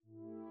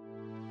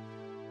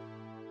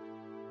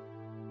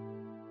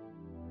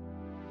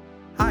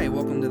Hi,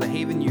 welcome to the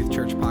Haven Youth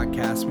Church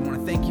podcast. We want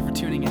to thank you for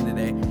tuning in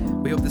today.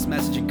 We hope this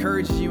message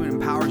encourages you and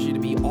empowers you to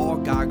be all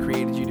God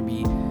created you to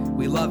be.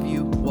 We love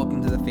you.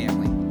 Welcome to the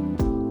family.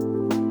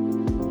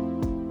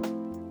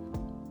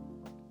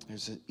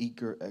 There's an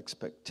eager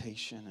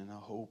expectation and a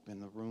hope in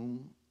the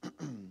room.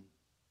 An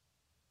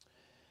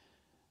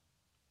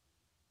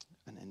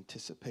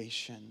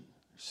anticipation.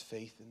 There's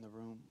faith in the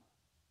room.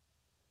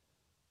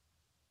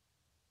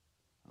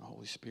 And the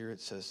Holy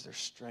Spirit says there's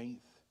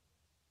strength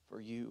for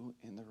you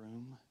in the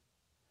room.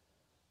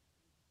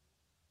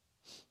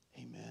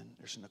 Amen.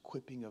 There's an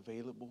equipping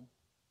available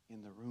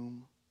in the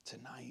room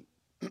tonight.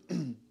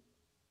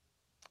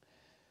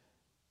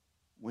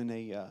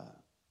 When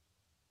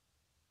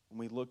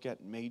we look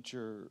at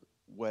major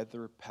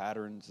weather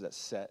patterns that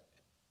set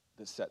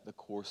the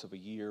course of a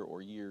year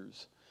or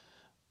years,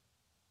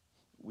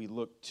 we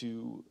look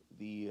to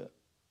the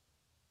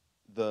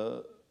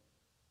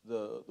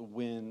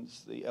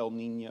winds, the El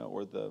Niño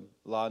or the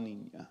La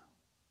Niña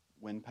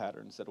wind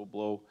patterns that will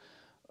blow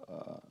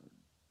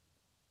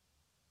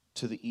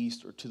to the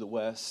east or to the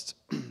west,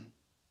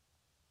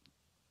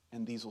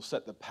 and these will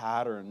set the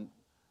pattern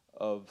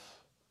of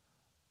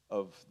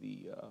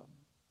the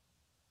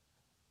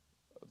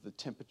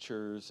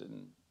temperatures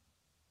and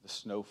the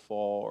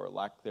snowfall or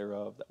lack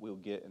thereof that we'll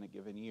get in a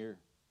given year.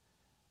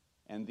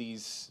 And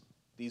these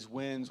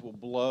winds will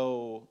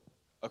blow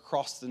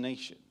across the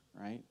nation,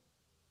 right?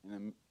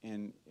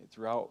 And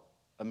throughout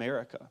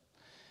America.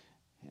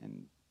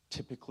 And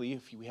typically,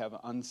 if you have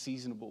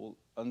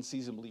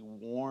unseasonably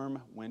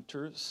warm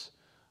winters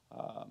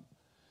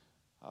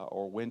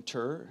or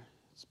winter,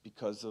 it's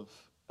because of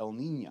El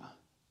Niño.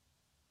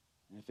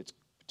 And if it's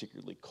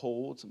particularly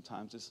cold,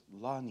 sometimes it's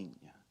La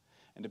Niña.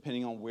 And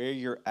depending on where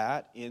you're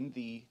at in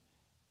the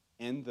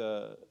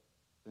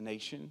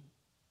nation,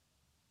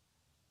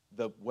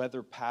 the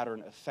weather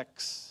pattern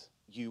affects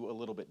you a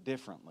little bit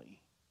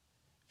differently.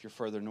 If you're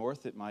further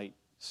north, it might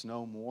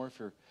snow more. If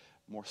you're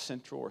more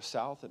central or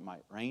south, it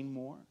might rain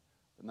more.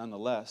 But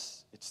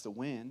nonetheless, it's the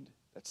wind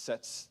that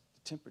sets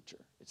the temperature.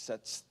 It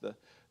sets the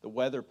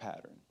weather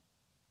pattern.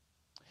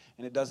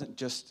 And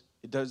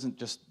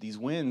these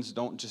winds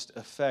don't just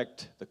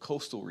affect the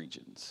coastal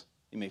regions.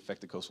 They may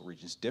affect the coastal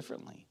regions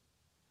differently,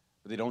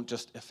 but they don't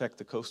just affect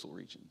the coastal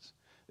regions.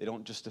 They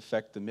don't just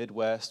affect the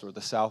Midwest or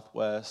the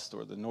Southwest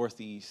or the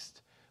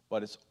Northeast,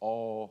 but it's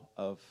all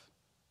of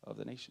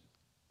the nation.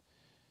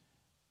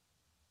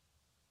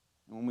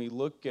 And when we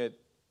look at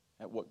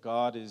what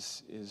God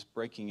is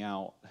breaking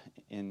out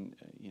in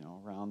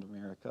around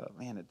America,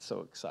 man, it's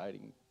so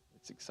exciting.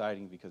 It's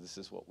exciting because this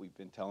is what we've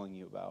been telling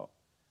you about.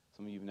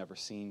 Some of you have never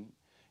seen.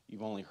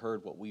 You've only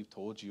heard what we've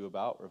told you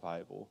about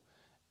revival,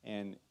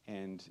 and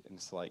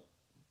it's like,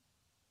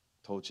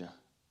 told you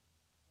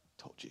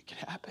it could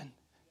happen.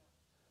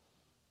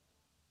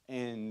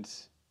 And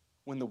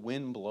when the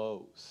wind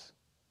blows,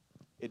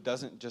 it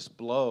doesn't just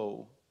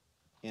blow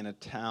in a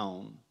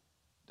town,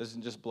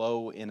 doesn't just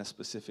blow in a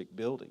specific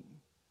building.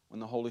 When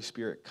the Holy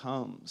Spirit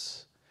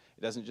comes,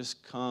 it doesn't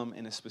just come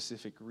in a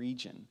specific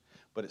region,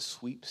 but it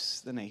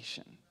sweeps the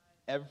nation.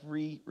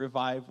 Every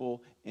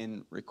revival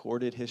in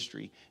recorded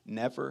history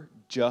never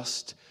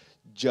just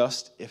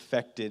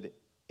affected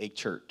a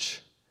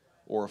church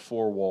or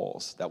four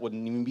walls. That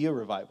wouldn't even be a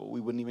revival.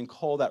 We wouldn't even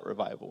call that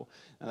revival.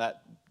 And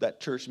that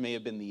church may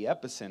have been the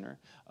epicenter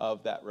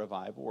of that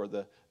revival, or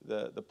the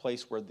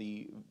place where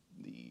the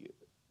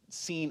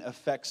scene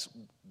effects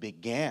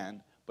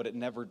began, but it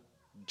never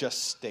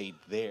just stayed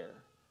there,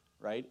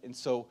 right? And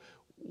so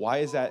why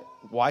is that?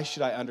 Why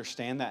should I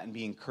understand that and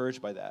be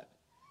encouraged by that?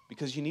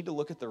 Because you need to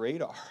look at the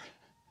radar.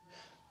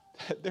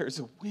 There's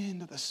a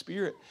wind of the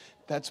Spirit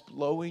that's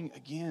blowing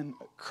again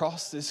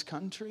across this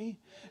country.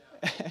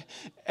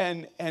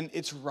 And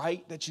it's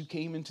right that you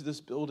came into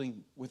this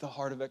building with a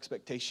heart of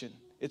expectation.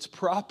 It's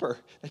proper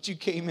that you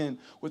came in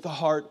with a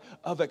heart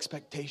of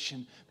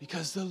expectation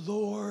because the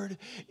Lord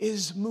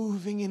is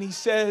moving, and He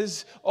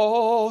says,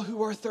 all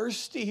who are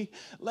thirsty,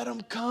 let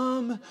them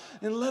come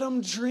and let them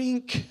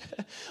drink.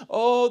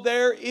 Oh,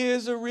 there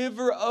is a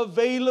river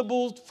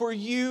available for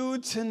you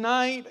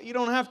tonight. You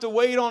don't have to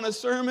wait on a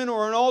sermon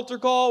or an altar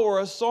call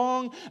or a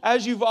song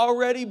as you've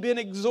already been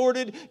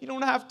exhorted. You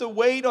don't have to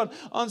wait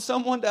on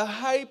someone to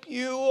hype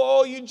you.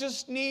 Oh, you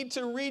just need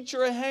to reach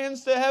your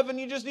hands to heaven.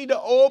 You just need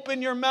to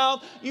open your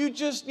mouth. You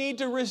just need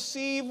to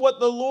receive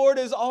what the Lord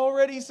has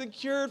already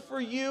secured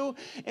for you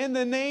in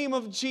the name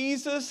of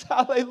Jesus.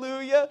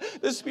 Hallelujah.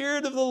 The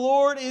Spirit of the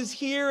Lord is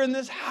here in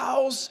this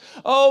house.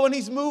 Oh, and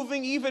He's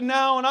moving even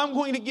now, and I'm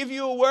going to give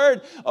you a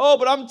word. Oh,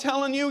 but I'm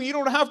telling you, you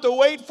don't have to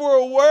wait for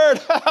a word.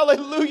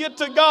 Hallelujah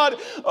to God.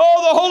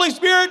 Oh, the Holy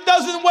Spirit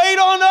doesn't wait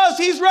on us.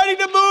 He's ready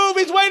to move.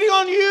 He's waiting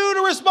on you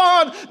to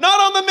respond, not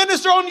on the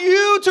minister, on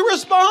you to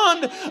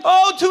respond.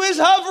 Oh, to His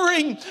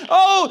hovering.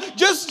 Oh,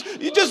 just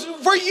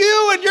for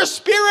you and your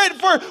Spirit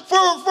for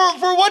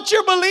what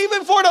you're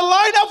believing for, to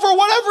line up for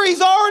whatever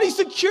He's already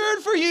secured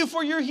for you,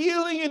 for your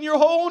healing and your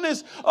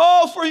wholeness.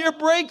 Oh, for your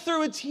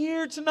breakthrough. It's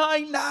here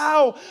tonight,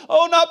 now.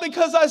 Oh, not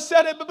because I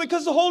said it, but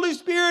because the Holy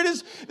Spirit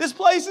is, this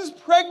place is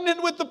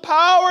pregnant with the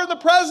power and the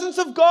presence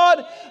of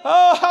God.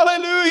 Oh,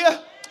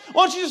 hallelujah.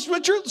 Why don't you just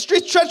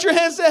stretch your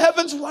hands to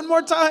heavens one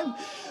more time?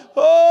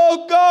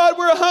 Oh, God,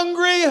 we're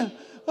hungry.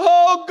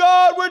 Oh,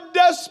 God, we're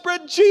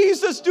desperate.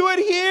 Jesus, do it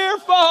here,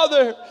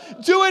 Father.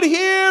 Do it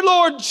here,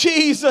 Lord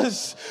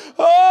Jesus.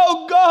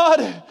 Oh,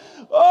 God.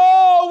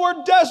 Oh,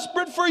 we're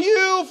desperate for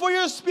you, for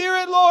your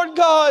Spirit, Lord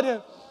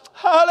God.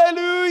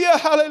 Hallelujah,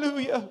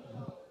 hallelujah.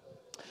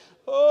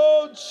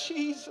 Oh,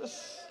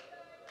 Jesus.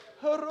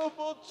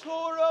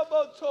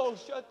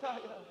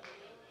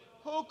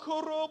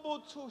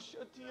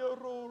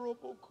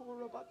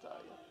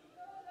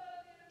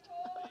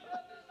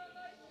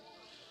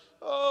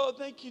 Oh,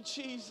 thank you,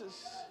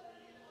 Jesus.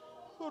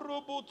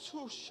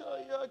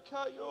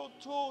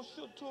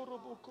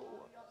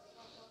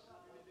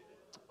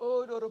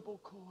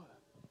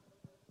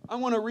 I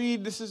want to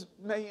read.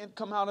 May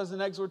come out as an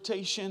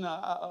exhortation.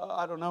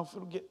 I don't know if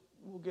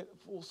we'll get a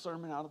full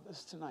sermon out of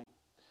this tonight.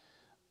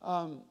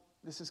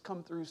 This has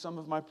come through some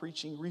of my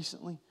preaching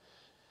recently,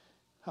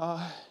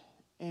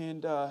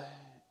 and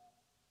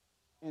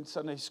in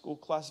Sunday school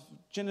class.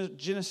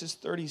 Genesis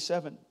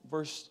 37,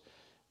 verse.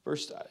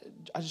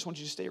 I just want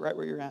you to stay right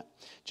where you're at.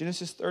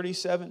 Genesis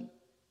 37.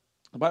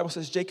 The Bible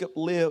says Jacob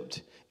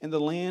lived in the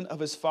land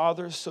of his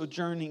fathers,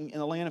 sojourning in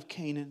the land of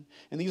Canaan.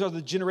 And these are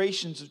the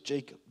generations of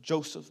Jacob.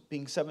 Joseph,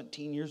 being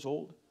 17 years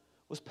old,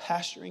 was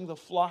pasturing the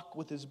flock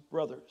with his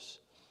brothers.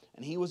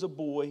 And he was a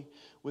boy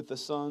with the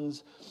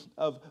sons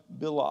of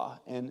Bilhah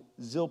and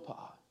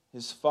Zilpah,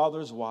 his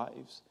father's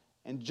wives.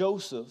 And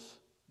Joseph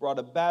brought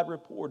a bad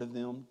report of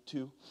them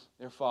to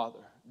their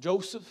father.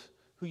 Joseph,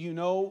 who you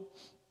know,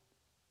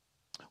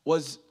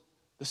 was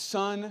the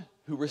son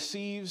who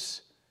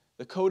receives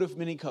the coat of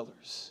many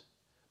colors.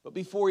 But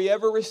before he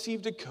ever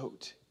received a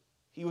coat,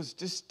 he was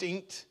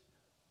distinct,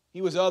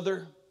 he was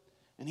other,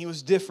 and he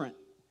was different.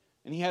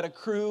 And he had a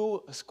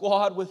crew, a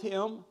squad with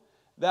him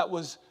that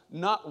was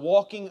not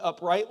walking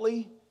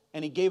uprightly,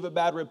 and he gave a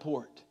bad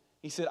report.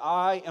 He said,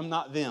 I am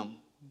not them.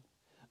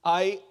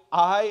 I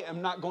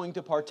am not going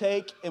to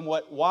partake in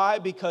what. Why?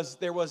 Because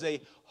there was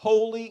a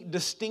holy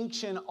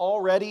distinction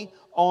already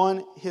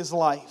on his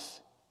life.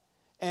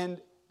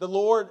 And the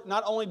Lord,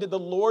 not only did the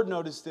Lord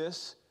notice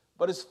this,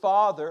 but his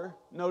father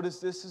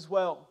noticed this as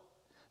well.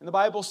 And the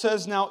Bible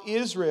says, now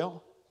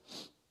Israel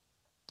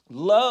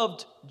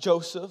loved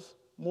Joseph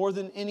more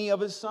than any of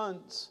his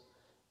sons,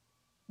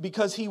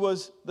 because he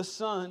was the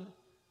son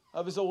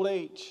of his old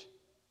age.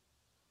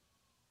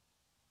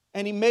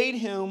 And he made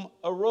him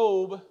a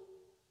robe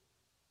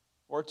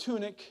or a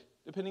tunic,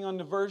 depending on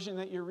the version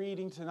that you're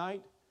reading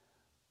tonight,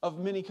 of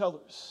many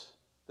colors.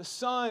 The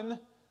son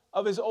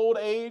of his old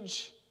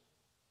age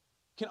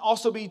can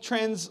also be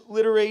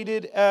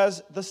transliterated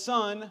as the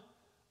son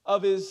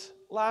of his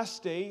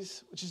last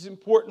days, which is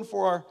important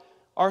for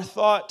our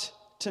thought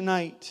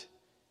tonight.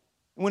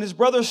 When his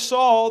brothers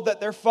saw that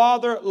their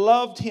father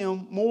loved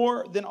him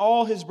more than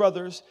all his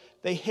brothers,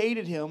 they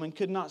hated him and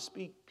could not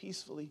speak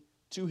peacefully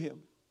to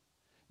him.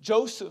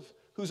 Joseph,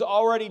 who's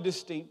already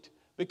distinct,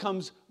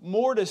 becomes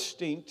more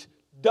distinct,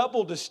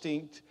 double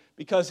distinct,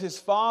 because his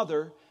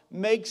father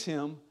makes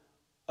him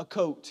a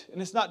coat.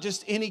 And it's not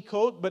just any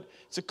coat, but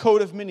it's a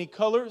coat of many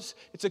colors.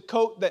 It's a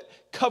coat that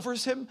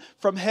covers him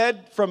from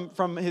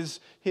his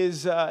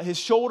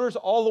shoulders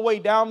all the way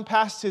down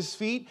past his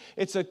feet.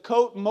 It's a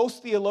coat,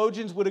 most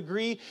theologians would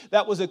agree,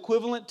 that was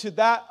equivalent to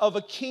that of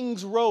a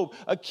king's robe,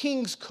 a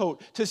king's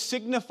coat, to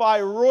signify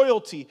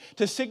royalty,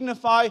 to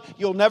signify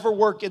you'll never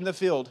work in the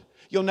field.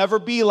 You'll never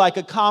be like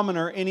a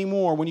commoner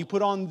anymore. When you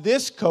put on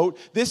this coat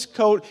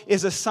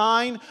is a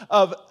sign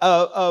of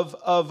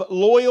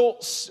royal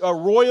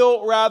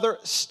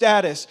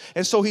status.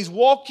 And so he's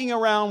walking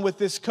around with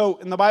this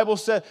coat. And the Bible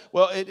said,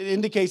 well, it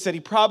indicates that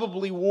he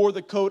probably wore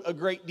the coat a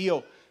great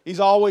deal. He's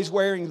always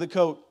wearing the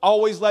coat,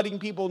 always letting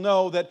people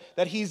know that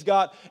he's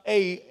got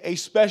a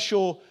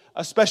special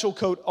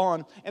coat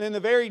on. And in the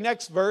very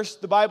next verse,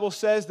 the Bible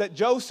says that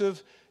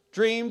Joseph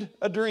dreamed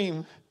a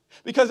dream.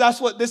 Because that's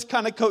what this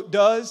kind of coat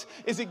does,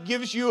 is it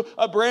gives you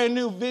a brand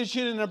new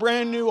vision and a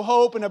brand new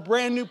hope and a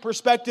brand new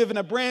perspective and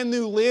a brand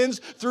new lens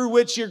through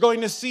which you're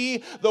going to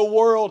see the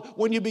world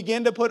when you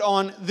begin to put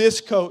on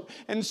this coat.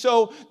 And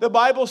so the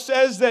Bible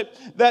says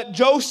that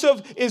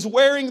Joseph is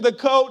wearing the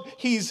coat.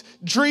 He's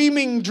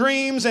dreaming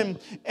dreams, and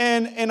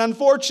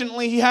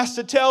unfortunately he has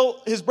to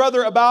tell his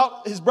brothers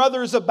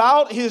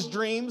about his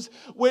dreams,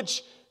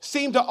 which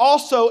seem to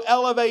also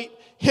elevate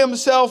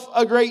himself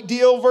a great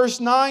deal. Verse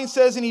 9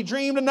 says, and he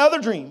dreamed another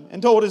dream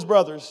and told his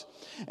brothers.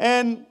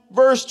 And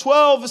verse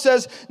 12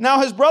 says, now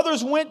his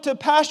brothers went to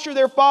pasture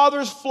their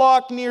father's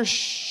flock near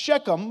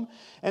Shechem.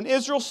 And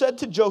Israel said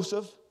to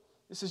Joseph,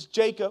 this is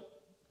Jacob,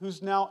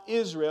 who's now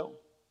Israel,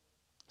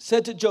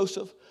 said to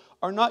Joseph,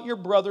 are not your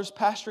brothers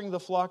pasturing the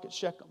flock at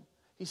Shechem?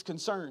 He's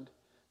concerned.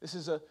 This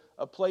is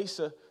a place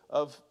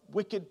of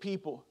wicked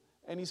people.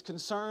 and he's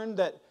concerned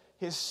that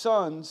his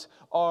sons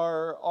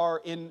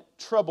are in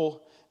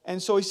trouble.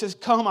 And so he says,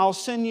 come, I'll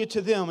send you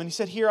to them. And he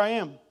said, here I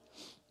am,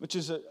 which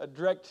is a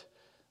direct,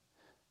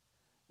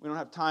 we don't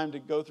have time to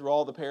go through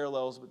all the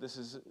parallels, but this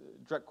is a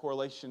direct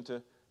correlation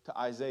to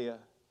Isaiah.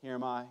 Here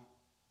am I,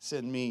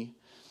 send me.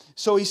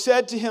 So he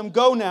said to him,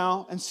 go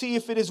now and see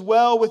if it is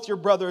well with your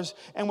brothers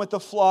and with the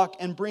flock,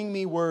 and bring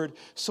me word.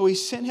 So he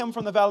sent him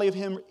from the valley of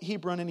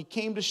Hebron, and he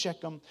came to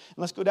Shechem. And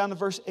let's go down to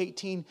verse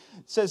 18.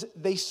 It says,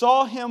 they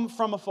saw him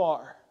from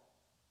afar.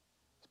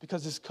 It's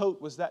because his coat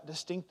was that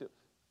distinctive.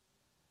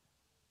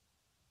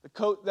 The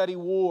coat that he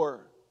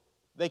wore,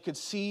 they could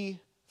see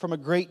from a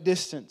great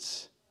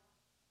distance.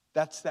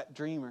 That's that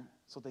dreamer.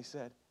 That's what they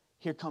said.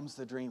 Here comes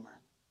the dreamer.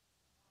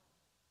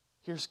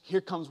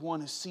 Here comes one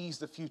who sees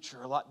the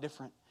future a lot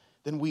different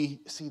than we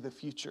see the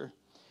future.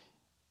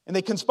 And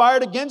they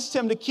conspired against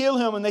him to kill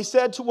him, and they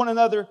said to one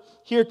another,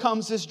 here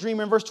comes this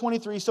dreamer. In verse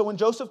 23, so when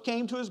Joseph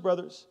came to his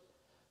brothers,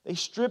 they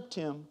stripped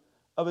him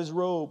of his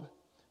robe,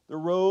 the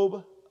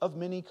robe of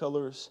many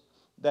colors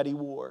that he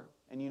wore.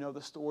 And you know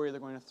the story, they're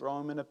going to throw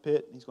him in a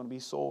pit, and he's going to be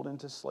sold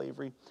into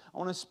slavery. I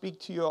want to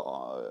speak to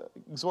you,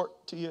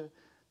 exhort to you,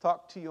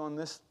 talk to you on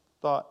this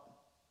thought.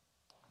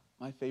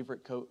 My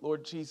favorite coat.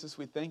 Lord Jesus,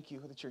 we thank you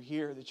that you're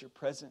here, that you're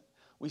present.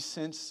 We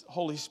sense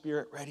Holy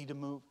Spirit ready to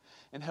move.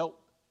 And help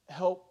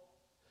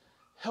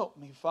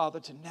me, Father,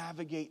 to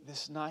navigate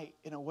this night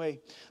in a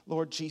way,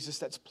 Lord Jesus,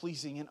 that's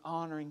pleasing and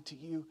honoring to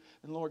you.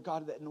 And Lord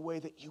God, that in a way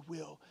that you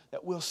will,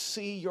 that we'll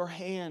see your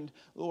hand,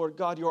 Lord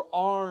God, your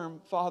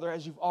arm, Father,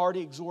 as you've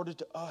already exhorted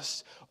to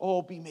us,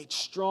 be made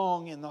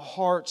strong in the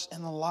hearts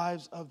and the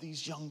lives of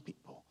these young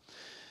people.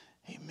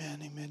 Amen,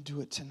 amen. Do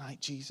it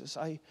tonight, Jesus.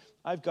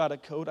 I've got a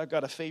coat. I've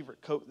got a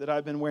favorite coat that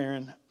I've been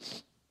wearing.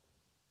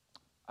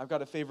 I've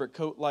got a favorite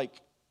coat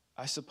like,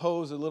 I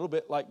suppose, a little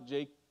bit like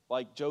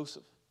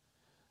Joseph.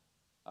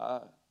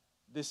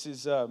 This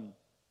is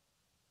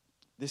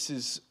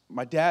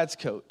my dad's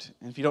coat.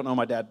 And if you don't know,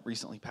 my dad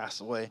recently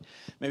passed away.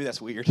 Maybe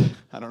that's weird.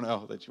 I don't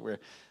know that you wear.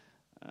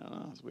 I don't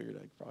know. It's weird.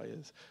 It probably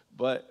is.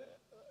 But,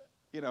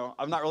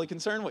 I'm not really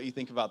concerned what you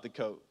think about the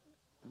coat.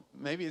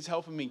 Maybe it's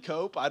helping me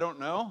cope. I don't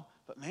know.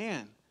 But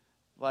man,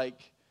 look,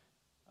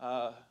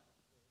 Kyle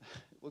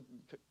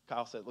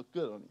said, look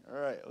good on you. All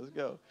right, let's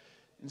go.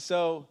 And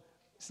so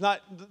it's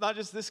not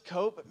just this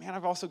coat, but man,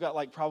 I've also got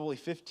like probably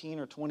 15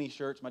 or 20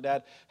 shirts. My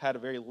dad had a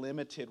very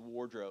limited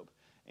wardrobe,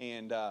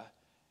 and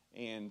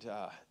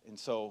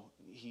so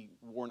he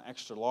wore an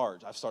extra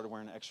large. I've started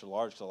wearing an extra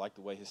large because I like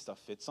the way his stuff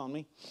fits on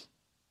me.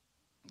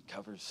 It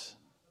covers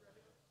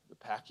the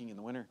packing in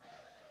the winter,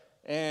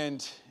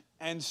 and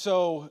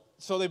so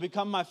they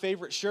become my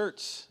favorite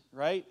shirts,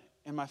 right?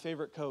 And my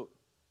favorite coat.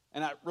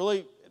 And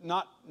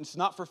it's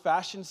not for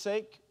fashion's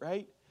sake,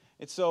 right?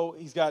 It's so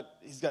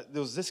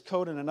there's this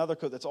coat and another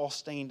coat that's all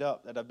stained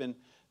up that I've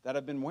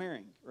been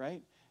wearing,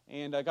 right?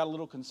 And I got a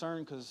little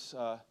concerned because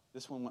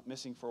this one went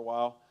missing for a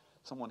while.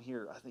 Someone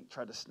here, I think,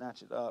 tried to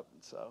snatch it up.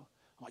 And so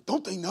I'm like,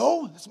 don't they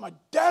know? That's my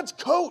dad's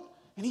coat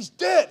and he's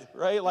dead,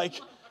 right? Like,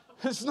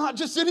 it's not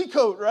just any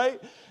coat, right?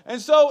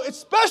 And so it's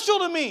special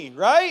to me,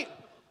 right?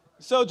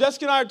 So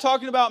Jessica and I are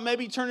talking about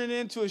maybe turning it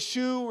into a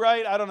shoe,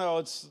 right? I don't know.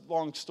 It's a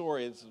long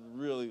story. It's a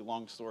really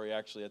long story,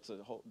 actually. It's a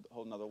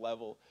whole nother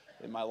level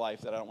in my life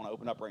that I don't want to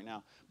open up right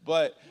now.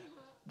 But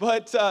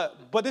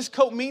this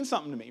coat means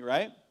something to me,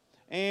 right?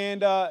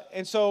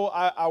 And so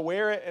I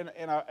wear it,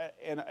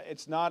 and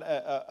it's not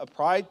a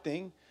pride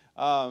thing,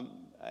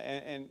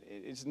 and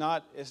it's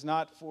not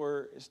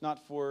for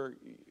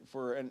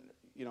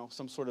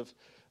some sort of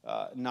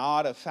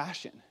nod of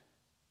fashion.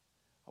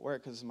 I wear it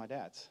because it's my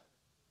dad's.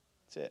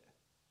 That's it.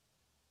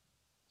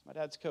 It's my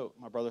dad's coat.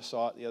 My brother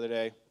saw it the other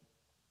day.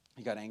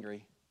 He got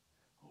angry.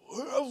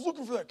 I was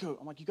looking for that coat.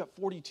 I'm like, you got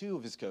 42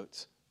 of his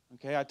coats.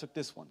 Okay, I took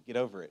this one. Get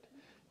over it.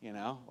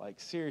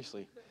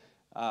 Seriously.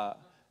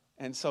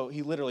 And so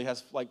he literally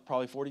has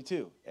probably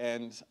 42,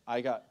 and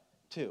I got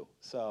 2.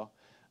 So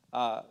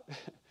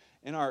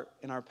in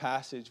our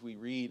passage we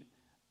read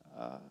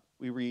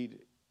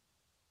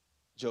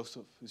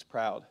Joseph, who's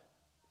proud,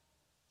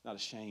 not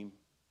ashamed.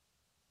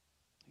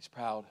 He's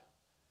proud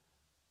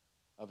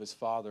of his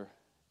father,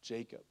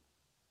 Jacob,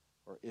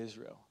 or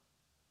Israel,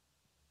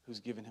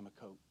 who's given him a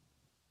coat.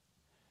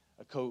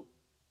 A coat,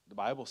 the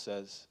Bible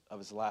says, of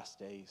his last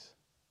days.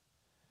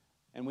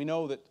 And we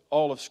know that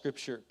all of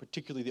Scripture,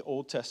 particularly the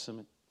Old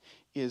Testament,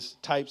 is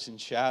types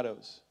and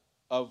shadows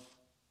of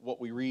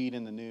what we read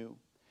in the New.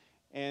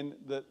 And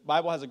the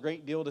Bible has a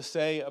great deal to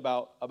say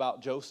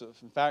about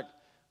Joseph. In fact,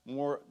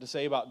 more to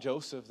say about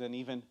Joseph than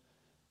even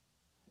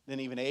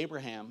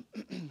Abraham,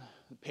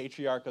 the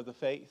patriarch of the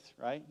faith,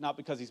 right? Not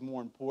because he's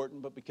more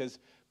important, but because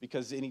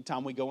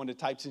anytime we go into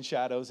types and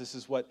shadows, this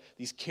is what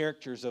these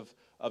characters of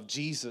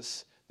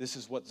Jesus, this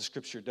is what the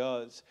Scripture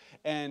does.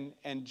 And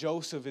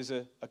Joseph is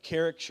a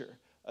caricature,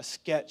 a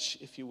sketch,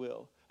 if you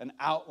will, an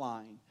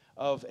outline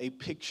of a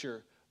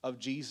picture of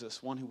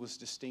Jesus, one who was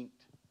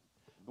distinct,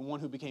 and one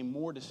who became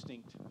more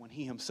distinct when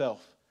he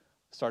himself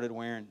started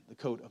wearing the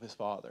coat of his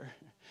father.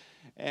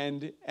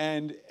 And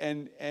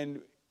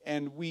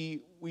and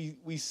we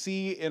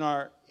see in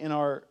our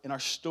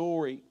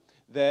story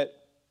that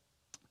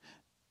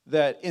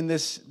in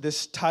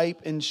this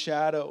type and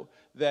shadow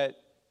that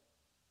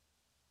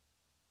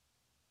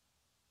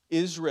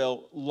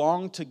Israel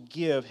longed to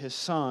give his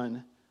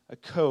son a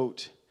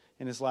coat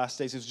in his last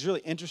days. It's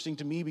really interesting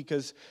to me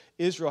because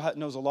Israel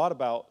knows a lot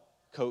about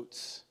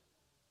coats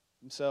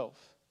himself.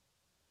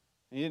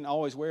 And he didn't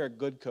always wear a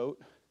good coat.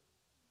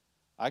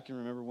 I can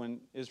remember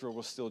when Israel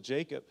was still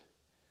Jacob.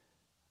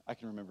 I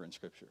can remember in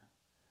Scripture.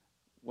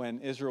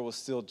 When Israel was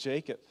still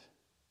Jacob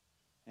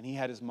and he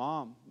had his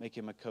mom make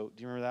him a coat.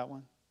 Do you remember that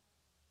one?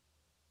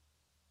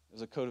 It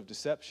was a coat of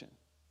deception.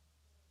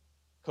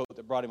 A coat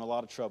that brought him a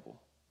lot of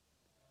trouble.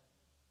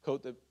 A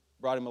coat that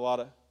brought him a lot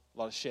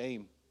of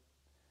shame.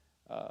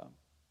 A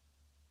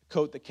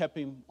coat that kept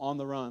him on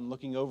the run,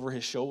 looking over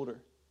his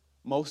shoulder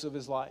most of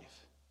his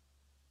life.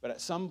 But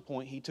at some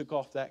point, he took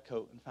off that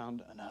coat and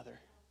found another,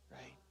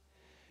 right?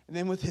 And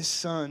then with his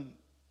son,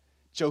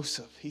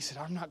 Joseph, he said,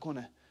 I'm not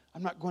going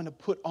to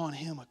put on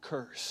him a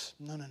curse.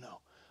 No.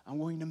 I'm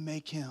going to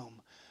make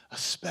him a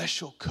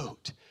special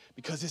coat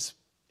because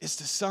it's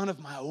the son of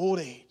my old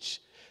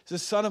age. It's the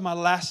son of my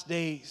last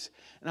days.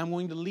 And I'm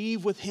going to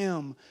leave with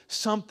him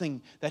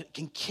something that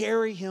can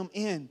carry him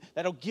in,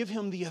 that'll give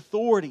him the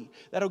authority,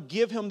 that'll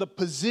give him the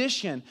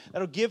position,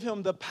 that'll give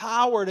him the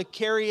power to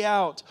carry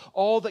out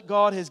all that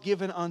God has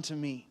given unto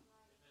me.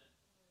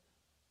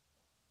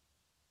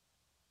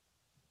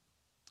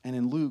 And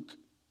in Luke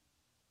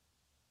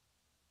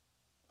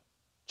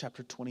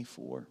chapter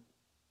 24,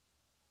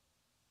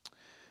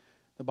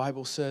 the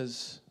Bible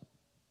says,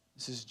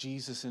 this is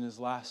Jesus in his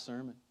last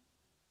sermon.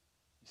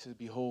 He says,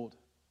 behold,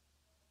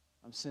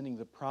 I'm sending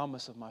the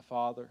promise of my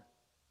Father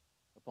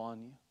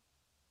upon you.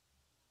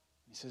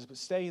 He says, but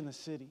stay in the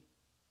city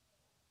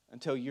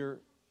until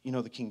you're,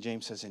 the King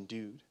James says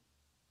endued.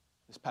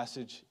 This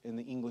passage in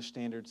the English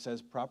Standard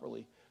says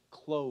properly,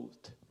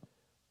 clothed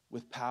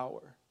with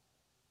power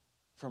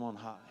from on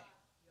high.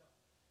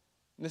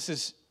 And this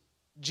is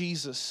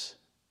Jesus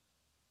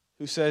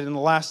who said, in the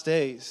last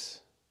days,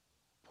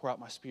 pour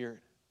out my Spirit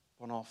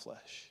upon all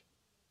flesh.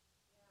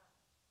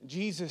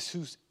 Jesus,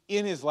 who's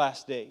in his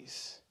last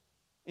days,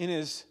 in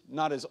his,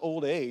 not his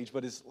old age,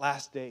 but his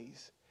last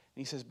days.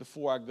 And he says,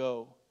 before I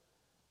go,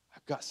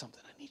 I've got something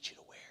I need you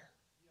to wear.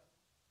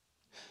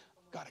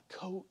 I've got a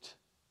coat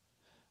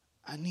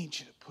I need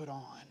you to put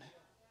on.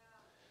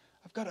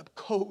 I've got a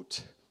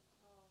coat,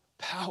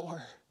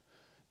 power,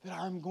 that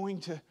I'm going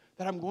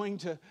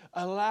to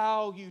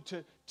allow you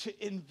to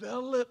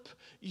envelop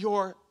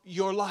your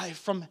life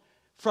from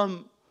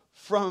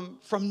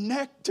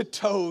neck to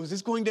toes.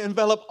 It's going to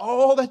envelop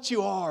all that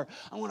you are.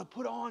 I want to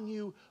put on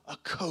you a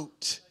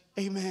coat.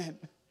 Amen.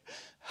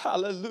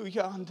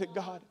 Hallelujah unto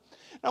God.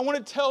 And I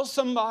want to tell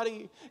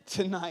somebody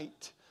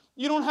tonight,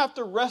 you don't have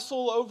to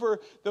wrestle over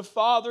the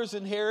Father's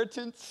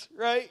inheritance,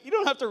 right? You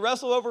don't have to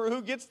wrestle over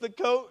who gets the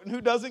coat and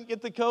who doesn't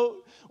get the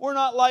coat. We're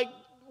not like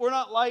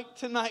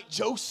tonight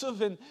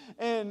Joseph and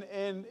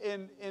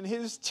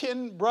his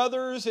 10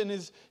 brothers and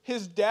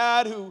his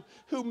dad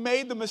who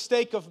made the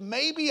mistake of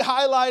maybe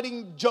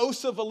highlighting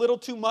Joseph a little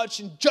too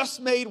much and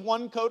just made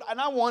one coat. And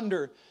I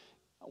wonder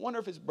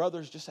if his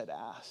brothers just had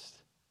asked.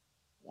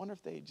 I wonder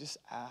if they just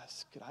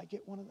asked, could I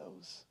get one of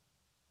those?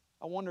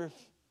 I wonder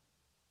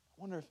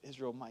if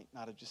Israel might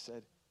not have just said,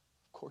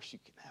 of course you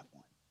can have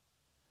one.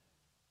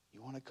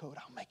 You want a coat?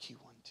 I'll make you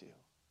one too.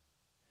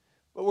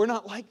 But we're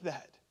not like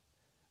that.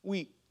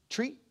 We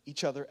treat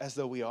each other as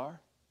though we are.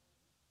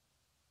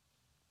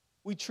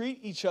 We treat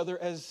each other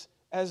as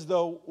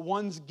though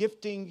one's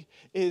gifting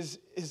is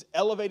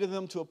elevated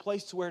them to a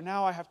place to where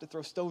now I have to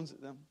throw stones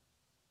at them.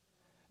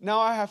 Now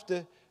I have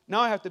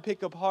to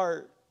pick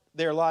apart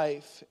their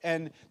life.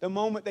 And the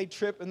moment they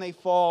trip and they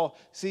fall,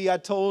 see, I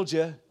told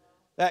you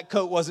that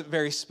coat wasn't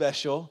very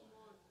special.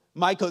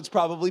 My coat's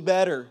probably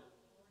better,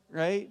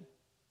 right?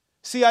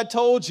 See, I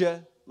told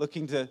you,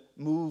 looking to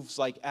moves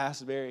like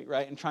Asbury,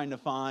 right? And trying to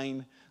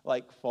find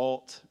like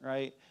fault,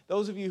 right?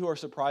 Those of you who are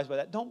surprised by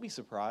that, don't be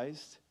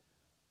surprised.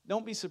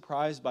 Don't be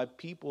surprised by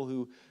people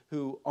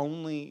who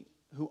only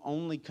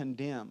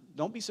condemn.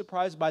 Don't be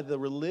surprised by the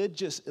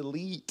religious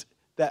elite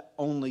that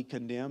only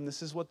condemn.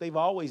 This is what they've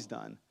always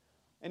done.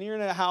 And you're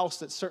in a house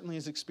that certainly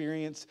has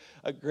experienced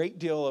a great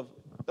deal of,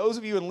 those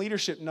of you in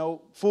leadership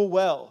know full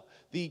well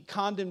the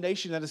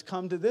condemnation that has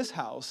come to this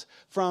house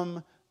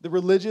from the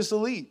religious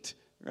elite,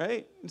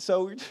 right? And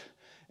so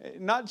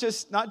not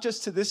just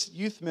to this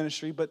youth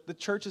ministry, but the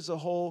church as a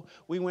whole.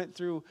 We went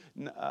through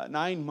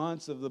 9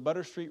 months of the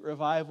Butter Street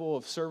revival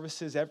of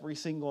services every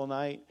single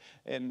night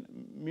and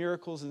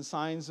miracles and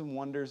signs and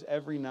wonders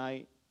every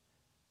night.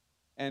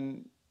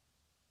 And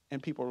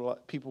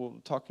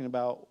people talking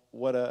about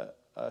what a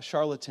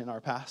charlatan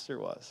our pastor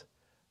was,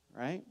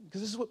 right?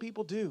 Because this is what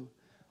people do.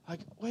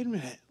 Like, wait a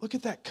minute, look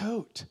at that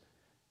coat,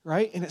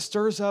 right? And it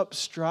stirs up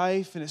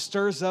strife and it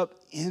stirs up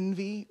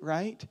envy,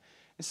 right?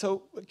 And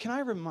so, can I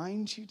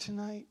remind you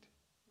tonight,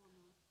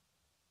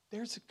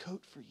 there's a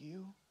coat for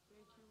you.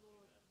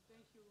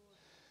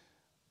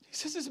 He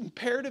says it's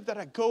imperative that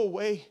I go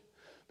away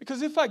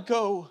Because if I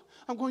go,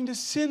 I'm going to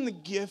send the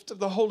gift of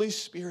the Holy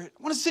Spirit.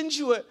 I want to send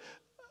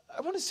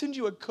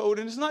you a coat,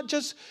 and it's not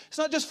just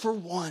for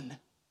one,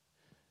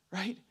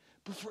 right?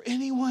 But for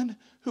anyone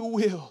who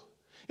will.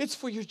 It's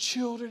for your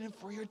children and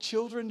for your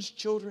children's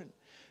children.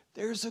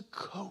 There's a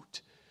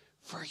coat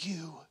for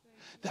you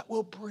that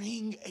will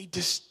bring a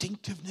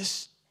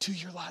distinctiveness to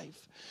your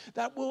life,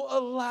 that will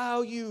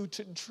allow you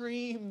to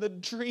dream the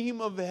dream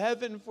of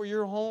heaven for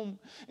your home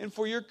and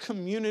for your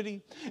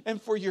community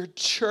and for your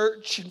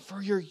church and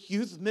for your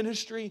youth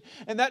ministry.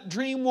 And that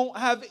dream won't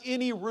have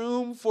any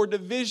room for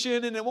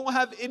division, and it won't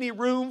have any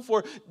room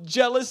for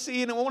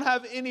jealousy, and it won't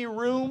have any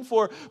room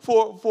for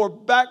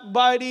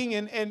backbiting.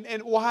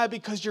 And why?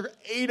 Because you're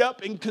ate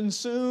up and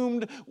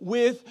consumed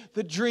with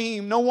the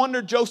dream. No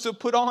wonder Joseph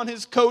put on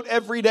his coat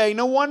every day.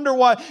 No wonder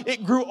why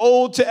it grew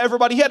old to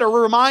everybody. He had to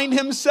remind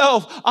himself,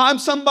 I'm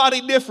somebody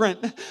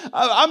different.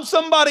 I'm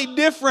somebody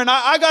different.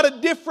 I got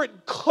a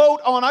different coat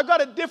on. I got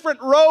a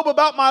different robe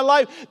about my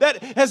life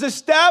that has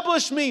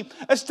established me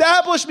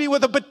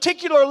with a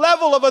particular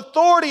level of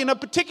authority and a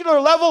particular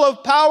level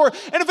of power.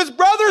 And if his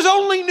brothers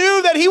only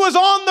knew that he was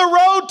on the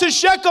road to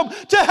Shechem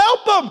to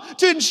help them,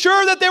 to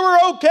ensure that they were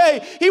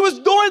okay. He was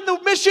doing the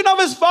mission of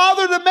his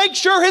father to make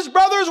sure his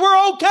brothers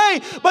were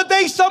okay, but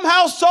they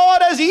somehow saw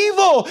it as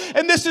evil.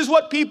 And this is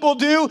what people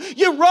do.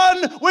 You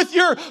run with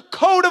your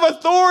coat of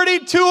authority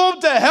to them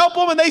to help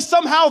them, and they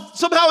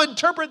somehow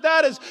interpret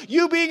that as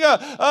you being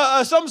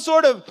some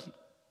sort of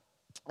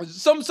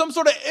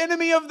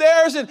enemy of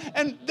theirs,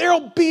 and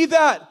there'll be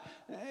that.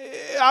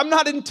 I'm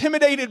not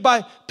intimidated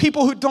by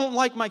people who don't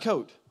like my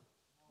coat.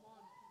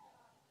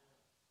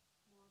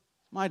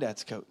 My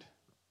dad's coat.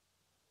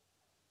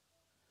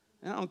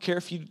 And I don't care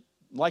if you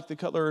like the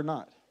color or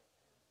not.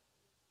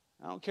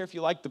 I don't care if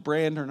you like the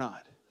brand or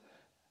not.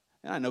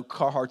 And I know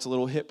Carhartt's a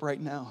little hip right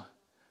now.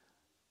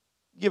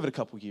 Give it a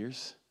couple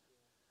years.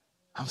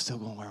 I'm still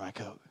going to wear my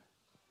coat.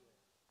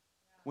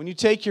 When you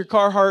take your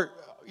Carhartt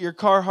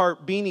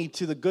beanie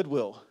to the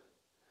Goodwill,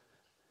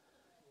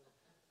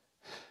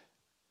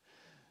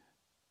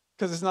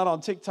 because it's not on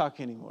TikTok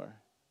anymore,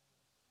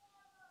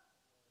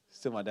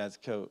 still my dad's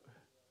coat,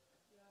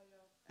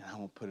 and I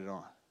won't put it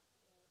on.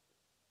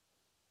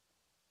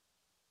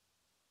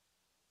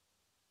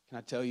 Can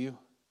I tell you,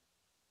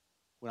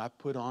 when I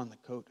put on the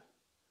coat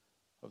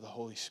of the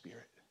Holy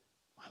Spirit,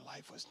 my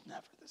life was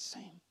never the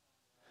same.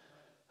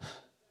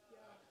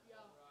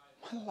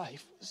 My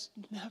life was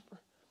never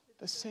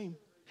the same.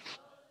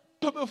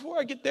 But before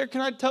I get there, can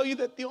I tell you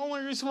that the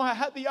only reason why I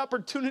had the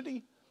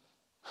opportunity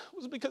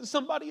was because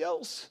somebody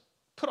else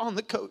put on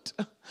the coat.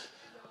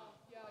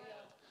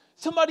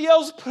 Somebody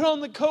else put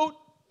on the coat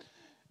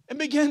and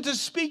began to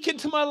speak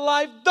into my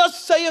life.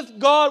 Thus saith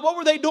God. What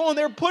were they doing?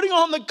 They were putting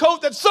on the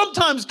coat that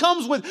sometimes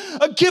comes with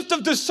a gift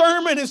of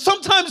discernment, and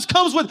sometimes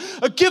comes with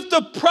a gift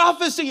of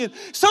prophecy, and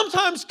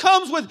sometimes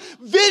comes with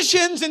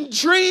visions and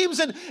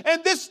dreams. And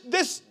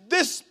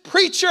this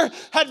preacher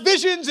had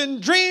visions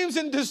and dreams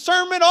and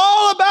discernment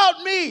all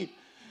about me.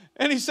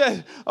 And he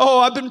said, oh,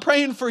 I've been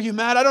praying for you,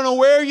 Matt. I don't know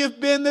where you've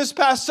been this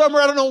past summer.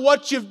 I don't know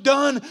what you've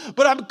done,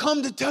 but I've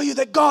come to tell you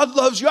that God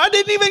loves you. I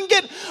didn't even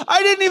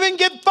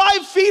get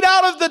 5 feet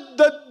out of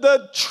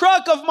the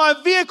truck of my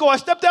vehicle. I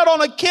stepped out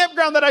on a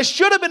campground that I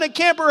should have been a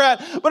camper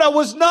at, but I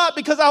was not,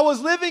 because I was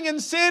living in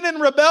sin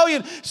and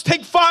rebellion.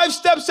 Take 5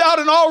 steps out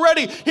and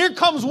already here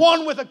comes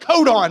one with a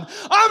coat on.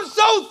 I'm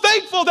so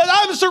thankful that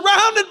I'm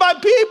surrounded by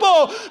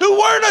people who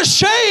weren't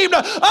ashamed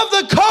of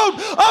the coat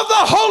of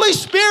the Holy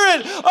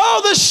Spirit. Oh,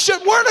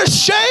 weren't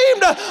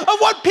ashamed of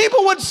what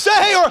people would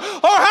say or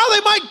how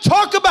they might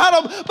talk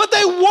about them, but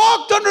they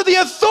walked under the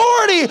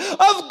authority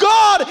of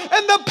God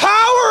and the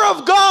power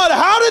of God.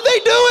 How did they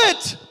do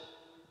it?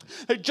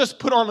 They just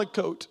put on a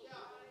coat.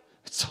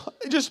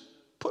 They just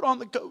put on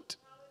the coat.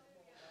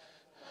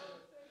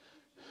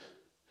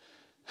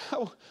 I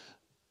don't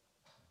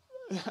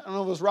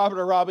know if it was Robert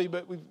or Robbie,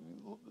 but we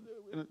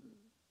in a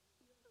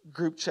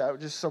group chat,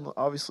 just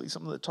obviously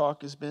some of the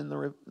talk has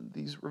been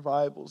these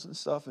revivals and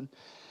stuff, and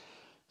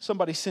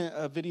somebody sent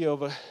a video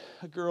of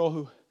a girl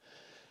who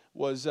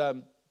was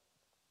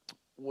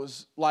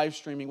live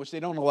streaming, which they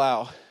don't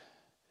allow.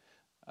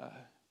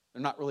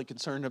 They're not really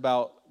concerned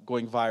about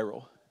going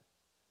viral.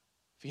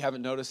 If you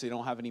haven't noticed, they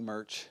don't have any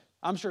merch.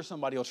 I'm sure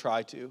somebody will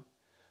try to,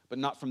 but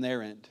not from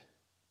their end.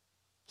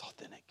 It's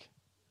authentic.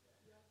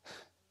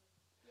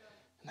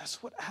 And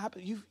that's what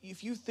happens.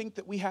 If you think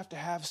that we have to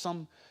have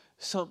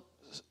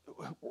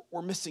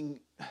we're missing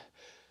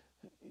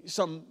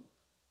some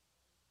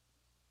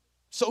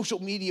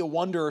social media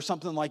wonder or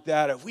something like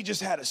that, if we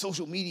just had a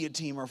social media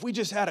team, or if we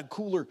had a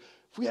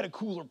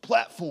cooler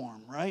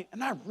platform, right?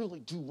 And I really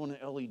do want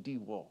an LED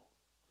wall.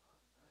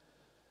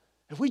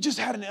 If we just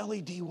had an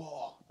LED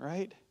wall,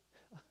 right?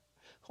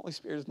 Holy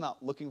Spirit is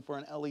not looking for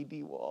an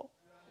LED wall.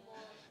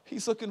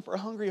 He's looking for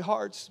hungry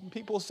hearts.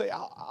 People say,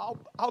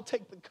 I'll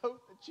take the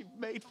coat that you've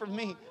made for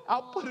me.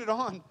 I'll put it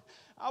on.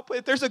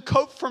 If there's a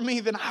coat for me,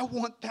 then I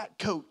want that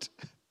coat.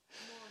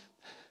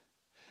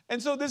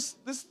 And so this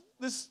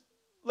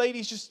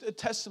lady's just a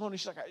testimony.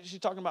 She's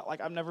talking about,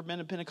 like, I've never been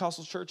in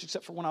Pentecostal church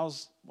except for when I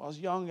was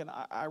young, and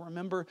I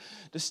remember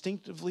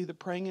distinctively the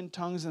praying in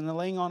tongues and the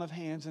laying on of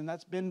hands, and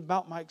that's been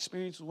about my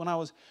experience when I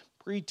was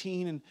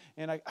preteen,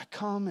 and I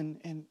come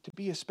and to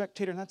be a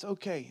spectator, and that's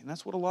okay, and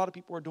that's what a lot of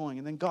people are doing,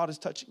 and then God is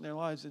touching their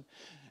lives,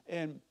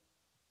 and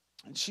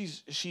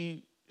she's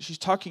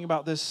talking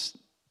about this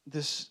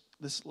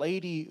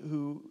lady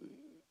who,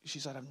 she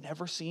said, I've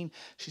never seen,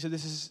 she said,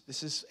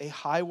 this is a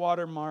high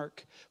water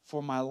mark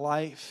for my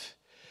life.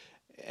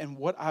 And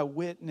what I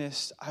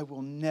witnessed, I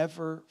will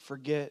never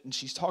forget. And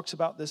she talks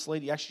about this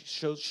lady.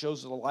 Actually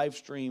shows the live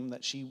stream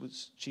that she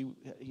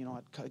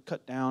had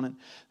cut down. And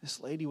this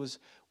lady was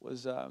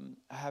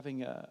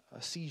having a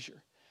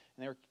seizure,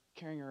 and they were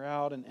carrying her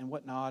out and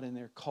whatnot. And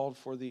they're called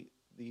for and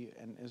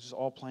it was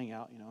all playing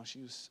out. She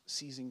was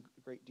seizing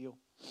a great deal.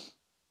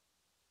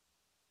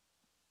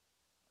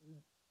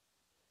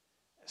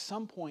 At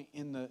some point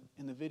in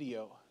the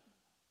video,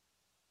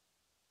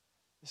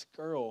 this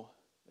girl,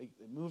 they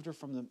moved her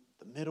from the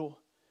middle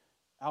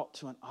out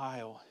to an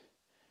aisle.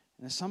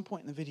 And at some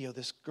point in the video,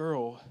 this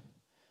girl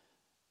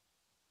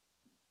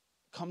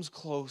comes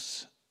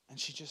close, and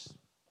she just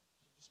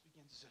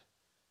begins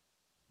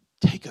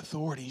to take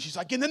authority. And she's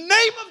like, in the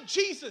name of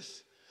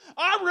Jesus,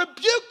 I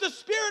rebuke the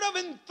spirit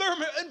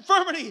of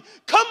infirmity.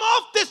 Come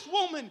off this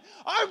woman.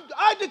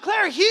 I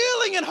declare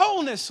healing and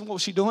wholeness. And what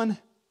was she doing?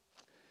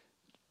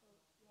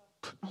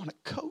 Putting on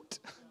a coat.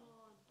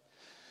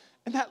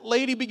 And that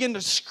lady began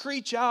to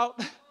screech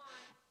out.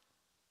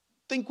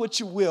 Think what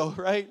you will,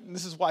 right? And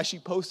this is why she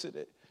posted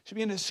it. She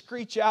began to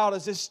screech out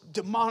as this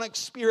demonic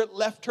spirit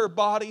left her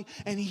body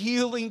and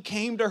healing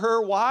came to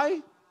her.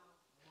 Why?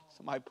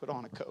 Somebody put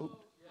on a coat.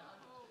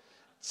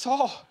 It's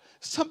all.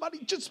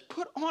 Somebody just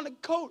put on a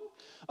coat.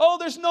 Oh,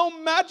 there's no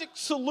magic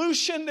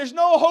solution. There's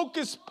no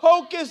hocus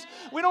pocus.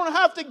 We don't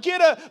have to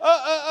get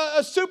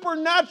a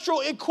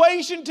supernatural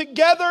equation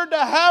together to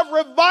have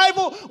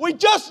revival. We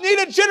just need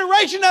a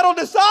generation that'll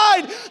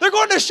decide they're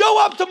going to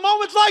show up to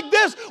moments like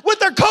this with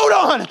their coat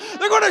on.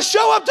 They're going to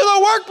show up to the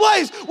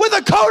workplace with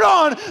a coat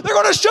on. They're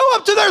going to show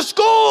up to their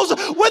schools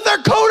with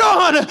their coat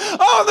on.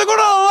 Oh, they're going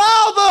to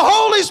allow the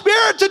Holy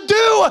Spirit to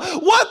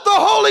do what the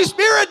Holy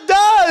Spirit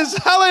does.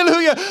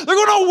 Hallelujah. They're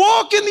going to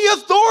walk in the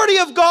authority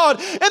of God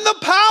and the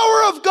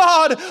power of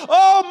God.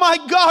 Oh my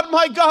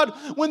God.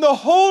 When the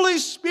Holy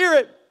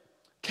Spirit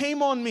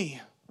came on me,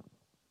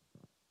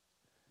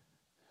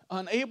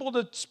 unable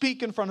to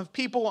speak in front of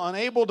people,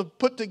 unable to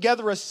put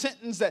together a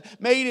sentence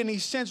that made any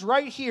sense,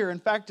 right here, in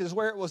fact, is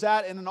where it was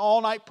at in an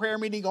all-night prayer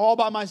meeting all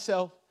by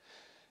myself.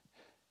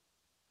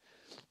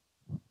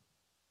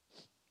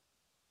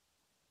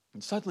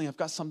 And suddenly I've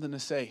got something to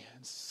say.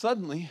 And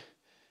suddenly it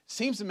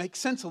seems to make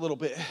sense a little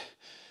bit.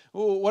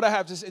 What I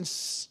have to say, and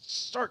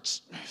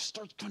starts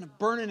kind of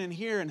burning in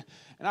here, and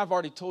I've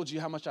already told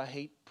you how much I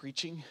hate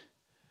preaching,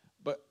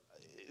 but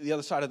the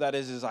other side of that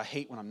is I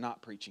hate when I'm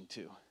not preaching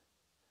too.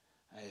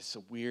 It's a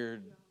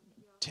weird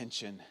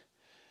tension,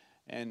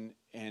 and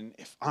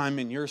if I'm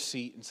in your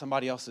seat and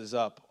somebody else is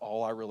up,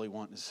 all I really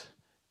want is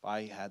if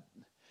I had.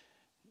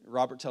 Brother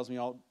Rob tells me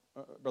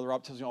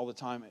all the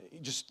time,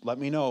 just let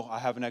me know I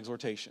have an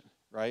exhortation,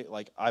 right?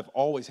 Like I've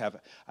always have.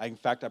 In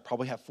fact, I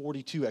probably have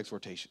 42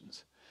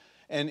 exhortations.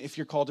 And if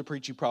you're called to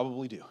preach, you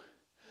probably do.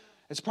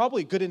 It's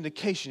probably a good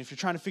indication if you're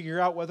trying to figure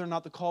out whether or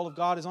not the call of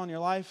God is on your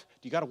life.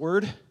 Do you got a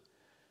word?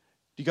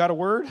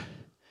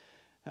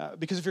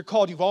 Because if you're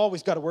called, you've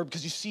always got a word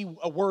because you see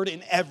a word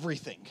in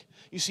everything.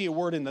 You see a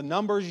word in the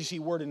numbers. You see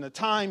a word in the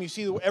time. You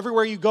see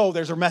everywhere you go,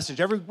 there's a message.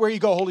 Everywhere you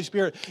go, Holy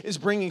Spirit is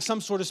bringing some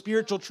sort of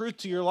spiritual truth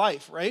to your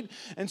life, right?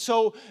 And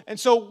so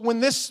when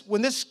this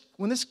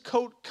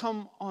coat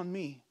come on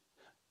me,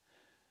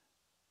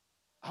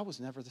 I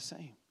was never the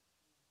same.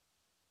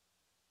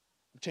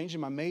 I'm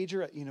changing my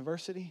major at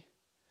university.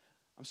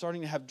 I'm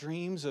starting to have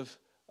dreams of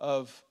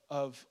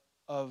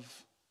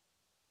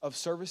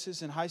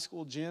services in high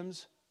school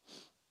gyms,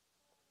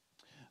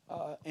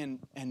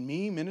 and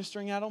me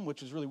ministering at them,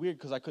 which was really weird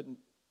because I couldn't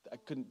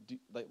do,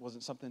 that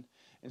wasn't something.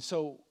 And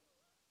so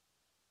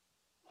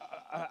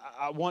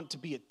I want to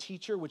be a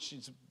teacher, which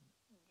is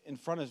in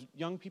front of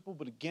young people,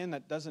 but again,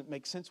 that doesn't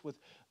make sense with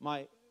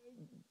my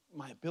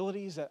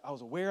abilities that I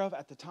was aware of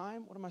at the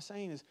time. What am I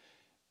saying is,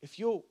 if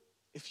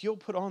you'll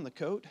put on the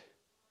coat,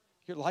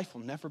 your life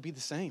will never be the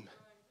same.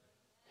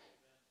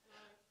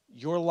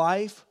 Your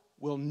life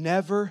will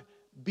never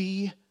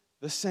be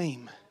the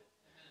same.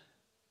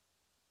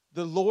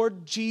 The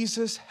Lord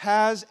Jesus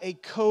has a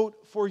coat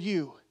for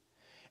you.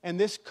 And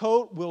this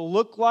coat will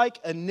look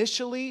like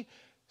initially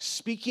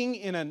speaking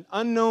in an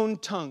unknown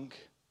tongue.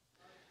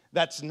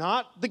 That's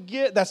not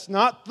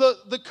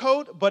the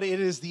coat, but it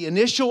is the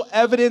initial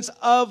evidence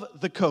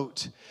of the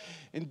coat.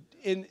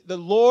 And the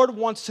Lord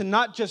wants to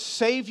not just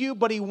save you,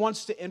 but He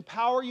wants to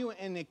empower you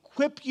and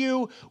equip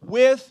you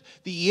with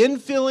the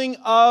infilling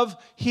of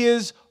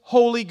His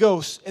Holy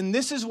Ghost. And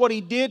this is what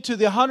he did to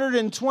the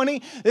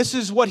 120. This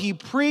is what he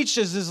preached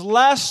as his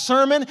last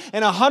sermon.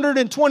 And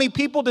 120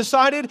 people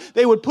decided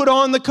they would put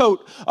on the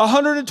coat.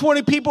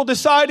 120 people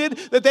decided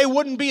that they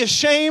wouldn't be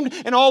ashamed.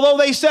 And although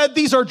they said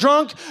these are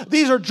drunk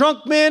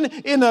men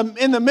in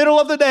the middle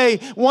of the day,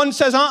 one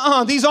says,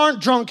 these aren't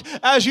drunk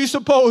as you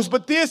suppose.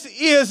 But this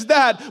is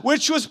that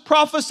which was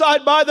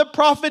prophesied by the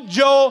prophet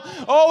Joel.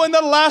 Oh, in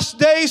the last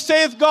days,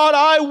 saith God,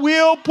 I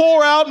will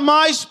pour out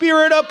my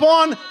Spirit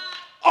upon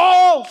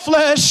all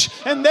flesh.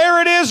 And there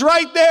it is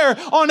right there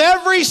on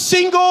every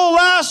single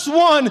last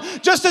one.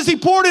 Just as he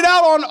poured it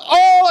out on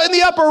all in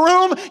the upper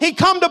room, he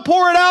come to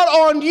pour it out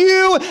on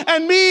you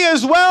and me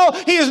as well.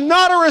 He is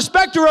not a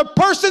respecter of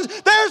persons.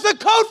 There's a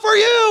coat for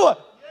you.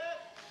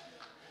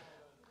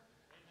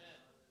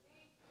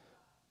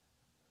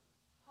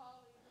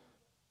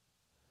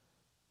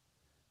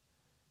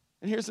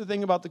 And here's the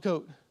thing about the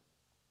coat.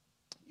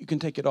 You can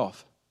take it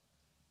off.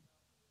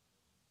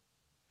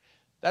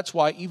 That's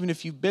why even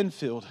if you've been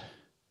filled,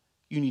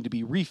 you need to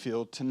be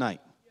refilled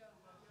tonight.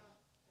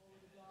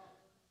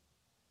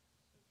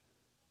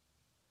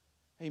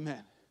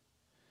 Amen.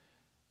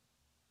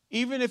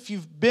 Even if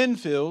you've been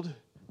filled,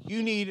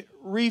 you need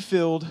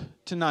refilled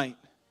tonight.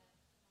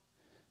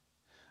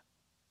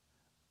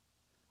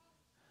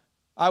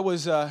 I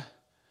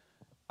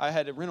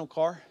had a rental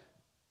car,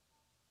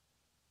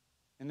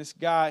 and this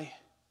guy,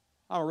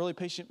 I'm a really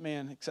patient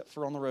man, except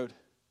for on the road.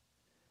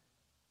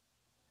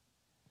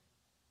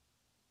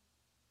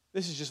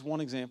 This is just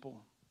one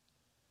example.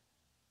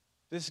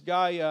 This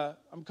guy,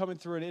 I'm coming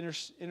through an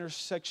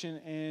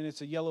intersection, and it's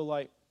a yellow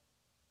light.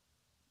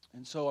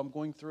 And so I'm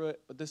going through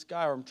it, but this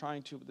guy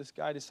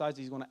decides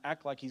he's going to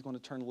act like he's going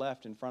to turn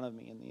left in front of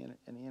me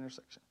in the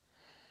intersection.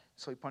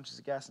 So he punches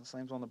the gas and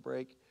slams on the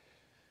brake.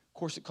 Of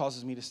course, it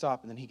causes me to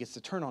stop, and then he gets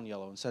to turn on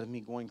yellow instead of me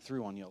going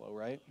through on yellow,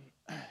 right?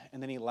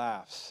 And then he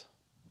laughs.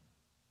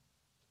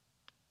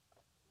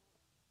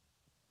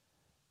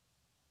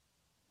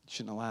 He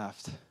shouldn't have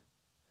laughed.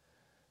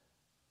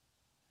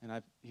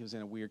 And he was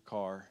in a weird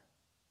car,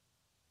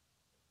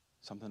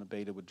 something a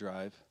beta would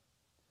drive.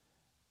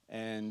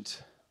 And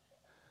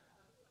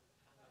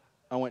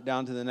I went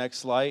down to the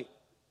next light,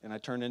 and I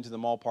turned into the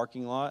mall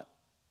parking lot,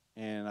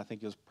 and I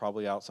think it was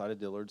probably outside of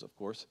Dillard's, of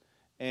course.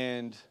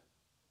 And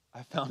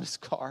I found his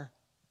car,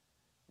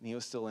 and he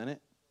was still in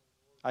it.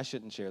 I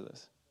shouldn't share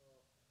this.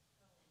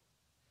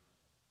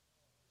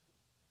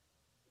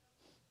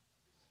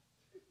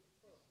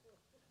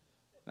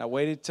 And I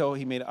waited till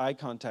he made eye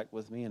contact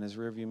with me in his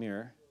rearview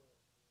mirror.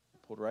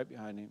 Pulled right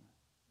behind him,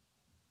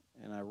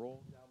 and I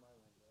rolled down my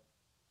window.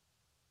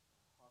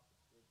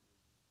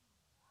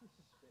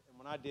 And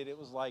when I did, it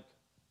was like,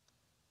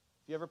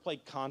 if you ever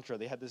played Contra,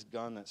 they had this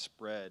gun that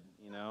spread,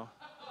 you know?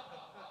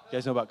 You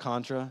guys know about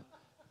Contra?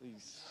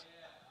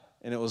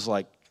 And it was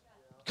like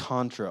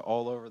Contra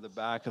all over the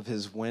back of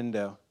his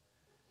window.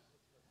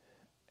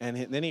 And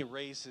then he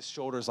raised his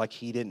shoulders like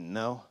he didn't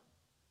know.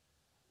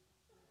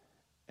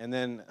 And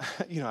then,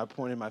 I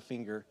pointed my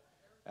finger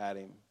at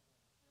him.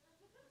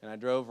 And I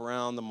drove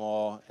around the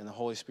mall, and the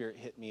Holy Spirit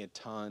hit me a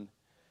ton.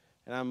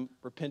 And I'm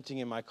repenting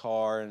in my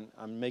car, and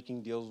I'm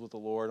making deals with the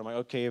Lord. I'm like,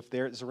 okay, if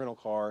there's a rental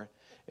car,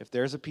 if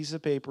there's a piece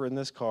of paper in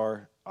this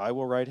car, I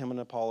will write him an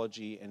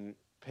apology and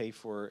pay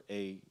for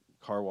a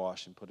car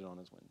wash and put it on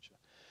his windshield.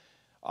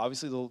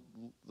 Obviously,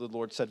 the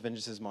Lord said,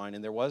 vengeance is mine,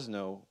 and there was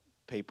no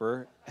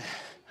paper.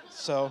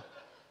 So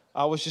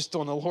I was just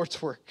doing the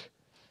Lord's work.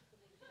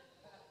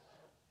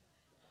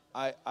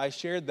 I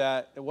shared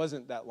that. It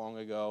wasn't that long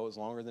ago. It was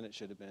longer than it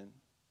should have been.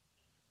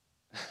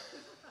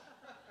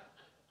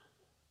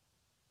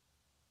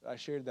 I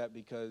shared that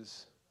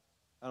because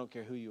I don't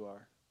care who you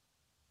are.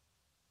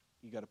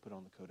 You got to put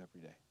on the coat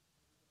every day.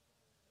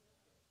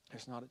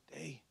 There's not a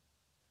day.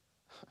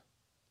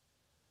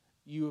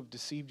 You have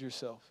deceived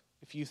yourself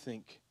if you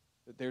think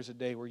that there's a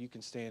day where you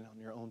can stand on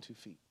your own 2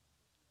 feet.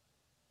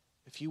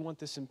 If you want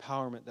this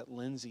empowerment that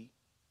Lindsay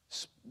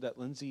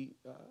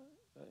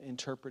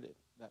interpreted,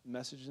 that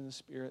message in the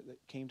Spirit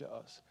that came to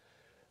us,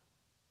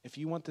 if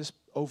you want this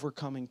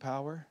overcoming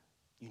power,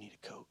 you need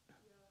a coat.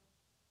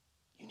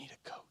 You need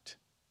a coat.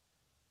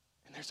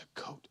 And there's a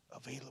coat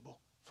available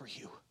for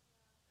you.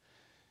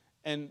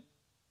 And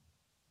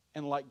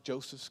like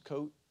Joseph's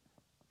coat,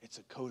 it's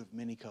a coat of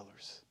many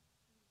colors.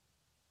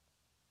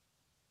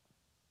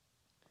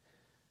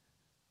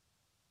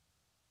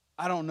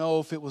 I don't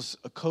know if it was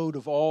a coat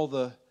of all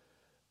the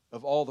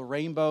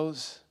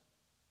rainbows.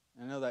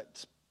 I know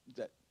that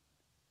the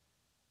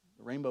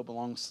rainbow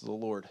belongs to the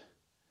Lord.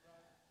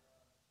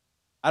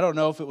 I don't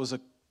know if it was a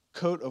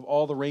coat of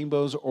all the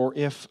rainbows, or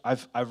if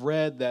I've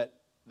read that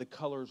the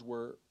colors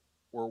were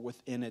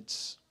within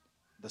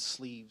the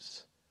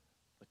sleeves,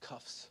 the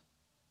cuffs,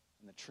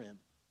 and the trim,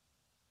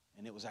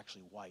 and it was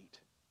actually white.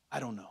 I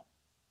don't know.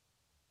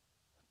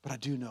 But I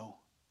do know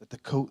that the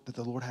coat that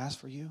the Lord has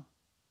for you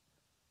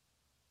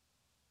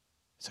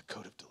is a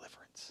coat of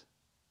deliverance.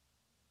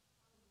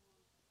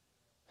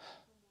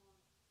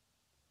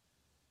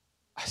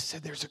 I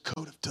said there's a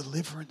coat of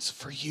deliverance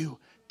for you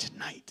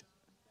tonight.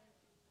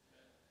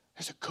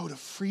 There's a coat of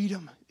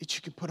freedom that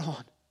you can put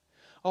on.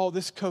 Oh,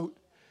 this coat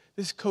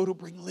will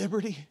bring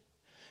liberty.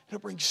 It'll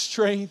bring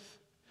strength.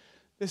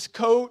 This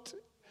coat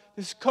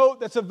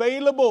that's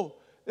available.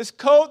 This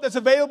coat that's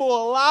available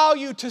will allow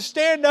you to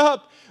stand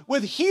up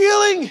with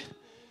healing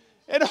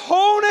and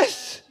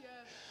wholeness.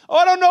 Oh,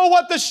 I don't know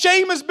what the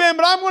shame has been,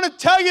 but I'm going to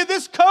tell you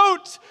this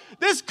coat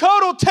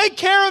will take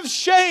care of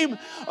shame.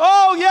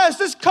 Oh, yes,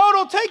 this coat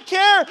will take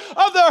care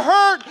of the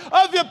hurt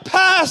of your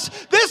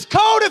past. This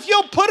coat, if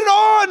you'll put it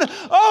on,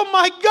 oh,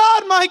 my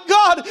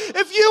God,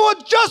 if you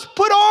would just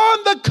put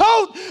on the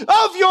coat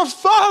of your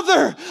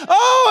Father.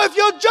 Oh, if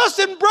you'll just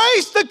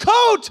embrace the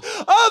coat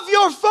of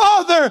your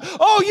Father.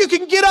 Oh, you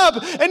can get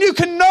up and you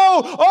can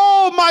know,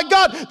 oh, my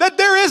God, that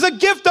there is a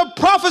gift of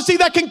prophecy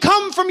that can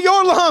come from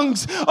your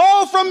lungs.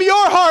 Oh, from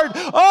your heart.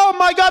 Oh,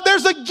 my God,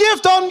 there's a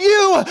gift on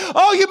you.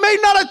 Oh, you may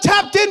not have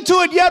tapped into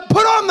it yet.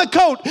 Put on the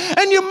coat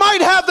and you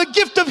might have the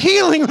gift of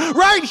healing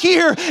right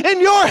here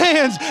in your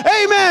hands.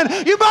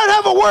 Amen. You might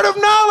have a word of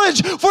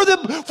knowledge for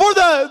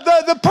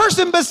the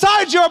person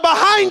beside you or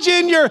behind you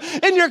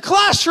in your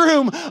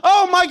classroom.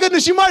 Oh my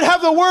goodness, you might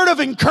have the word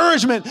of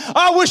encouragement.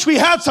 I wish we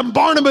had some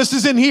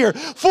Barnabases in here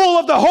full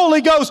of the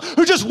Holy Ghost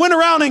who just went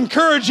around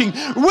encouraging,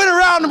 went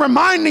around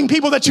reminding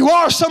people that you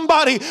are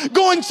somebody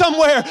going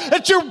somewhere,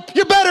 that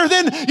you're better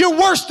than your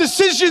worst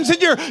decisions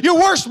and your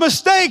worst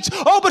mistakes.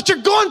 Oh, but you're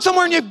going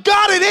somewhere and you've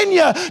got it in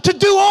you to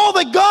do all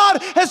that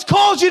God has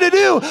called you to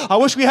do. I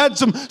wish we had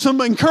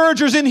some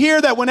encouragers in here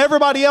that when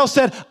everybody else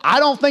said, I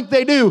don't think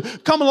they do,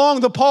 come along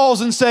the Pauls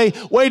and say,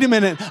 wait a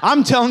minute,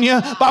 I'm telling you,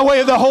 by way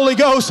of the Holy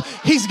Ghost,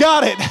 He's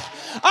got it.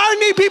 I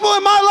need people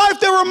in my life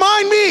that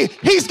remind me,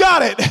 He's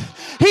got it.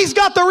 He's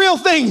got the real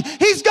thing.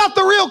 He's got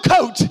the real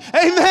coat.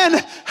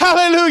 Amen.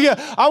 Hallelujah.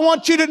 I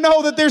want you to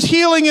know that there's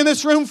healing in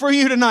this room for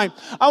you tonight.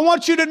 I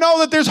want you to know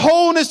that there's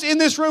wholeness in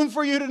this room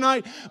for you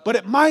tonight. But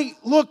it might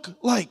look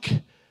like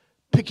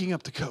picking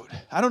up the coat.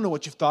 I don't know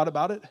what you've thought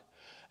about it.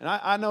 And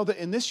I know that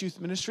in this youth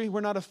ministry, we're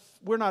not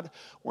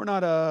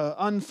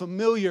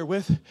unfamiliar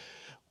with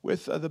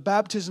the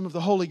baptism of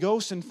the Holy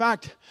Ghost. In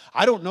fact,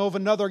 I don't know of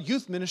another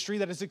youth ministry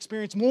that has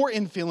experienced more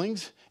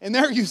infillings in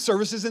their youth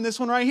services than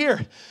this one right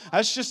here.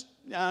 That's just,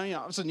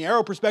 it's a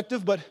narrow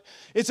perspective, but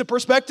it's a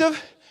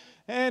perspective.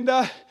 And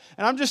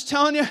I'm just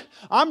telling you,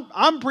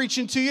 I'm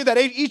preaching to you that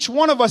each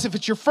one of us,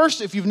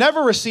 if you've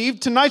never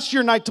received, tonight's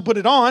your night to put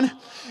it on.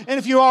 And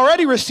if you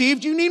already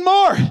received, you need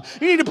more.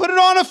 You need to put it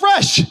on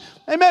afresh.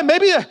 Amen.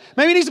 Maybe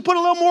he needs to put a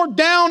little more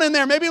down in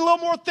there. Maybe a little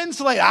more thin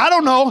slate. I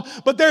don't know.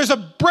 But there's a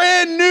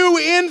brand new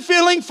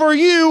infilling for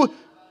you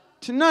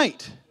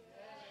tonight.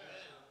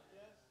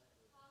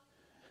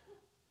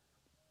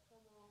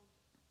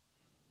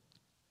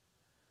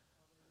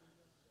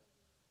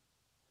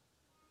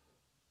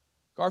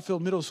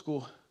 Garfield Middle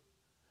School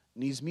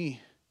needs me to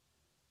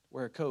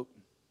wear a coat.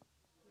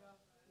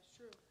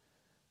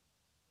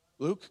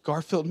 Luke,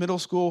 Garfield Middle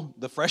School,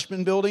 the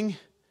freshman building,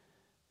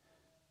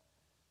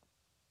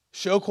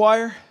 show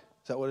choir,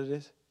 is that what it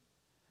is?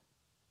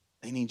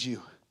 They need you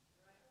to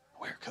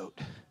wear a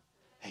coat.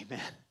 Amen.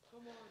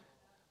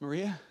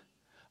 Maria,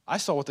 I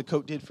saw what the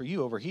coat did for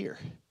you over here.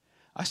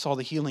 I saw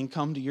the healing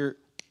come to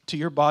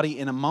your body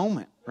in a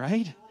moment,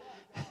 right?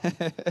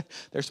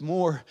 There's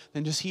more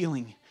than just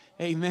healing.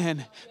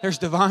 Amen. There's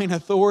divine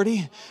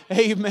authority.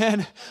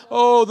 Amen.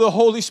 Oh, the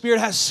Holy Spirit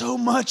has so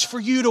much for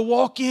you to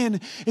walk in.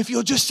 If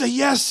you'll just say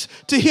yes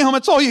to Him,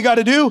 that's all you got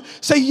to do.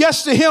 Say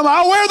yes to Him.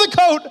 I'll wear the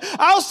coat.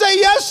 I'll say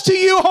yes to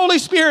you, Holy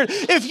Spirit.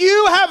 If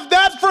you have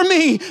that for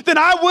me, then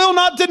I will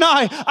not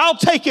deny. I'll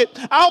take it.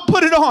 I'll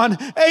put it on.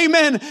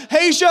 Amen.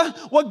 Hasia,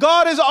 what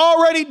God has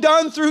already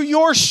done through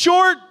your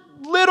short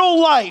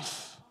little life,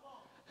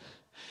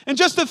 in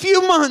just a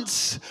few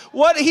months,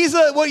 what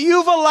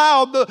you've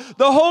allowed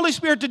the Holy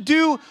Spirit to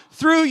do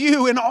through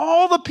you and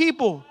all the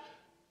people,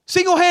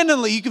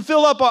 single-handedly, you can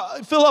fill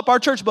up our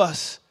church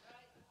bus.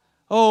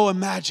 Oh,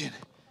 imagine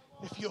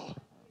if you'll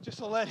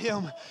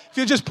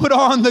just put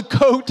on the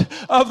coat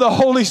of the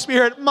Holy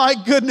Spirit. My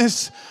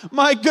goodness,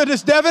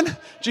 Devin, did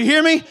you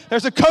hear me?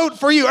 There's a coat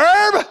for you.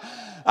 Herb,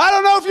 I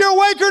don't know if you're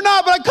awake or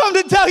not, but I come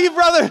to tell you,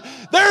 brother,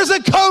 there's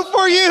a coat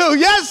for you.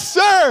 Yes,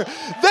 sir.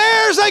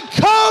 There's a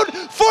coat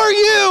for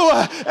you.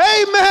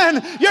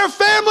 Amen. Your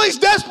family's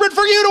desperate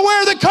for you to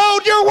wear the coat.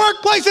 Your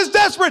workplace is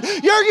desperate.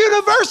 Your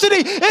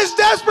university is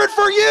desperate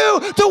for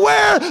you to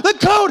wear the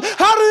coat.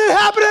 How did it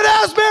happen at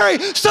Asbury?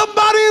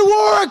 Somebody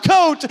wore a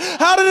coat.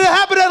 How did it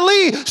happen at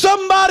Lee?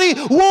 Somebody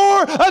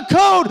wore a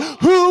coat.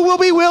 Who will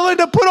be willing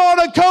to put on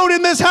a coat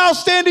in this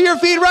house? Stand to your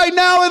feet right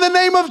now in the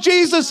name of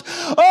Jesus.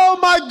 Oh,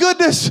 my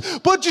goodness.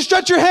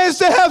 Stretch your hands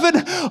to heaven.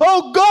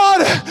 Oh,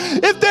 God,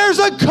 if there's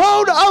a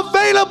coat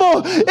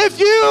available, if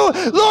you,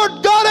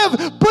 Lord God, have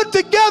put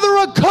together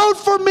a coat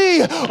for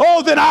me,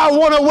 oh, then I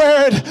want to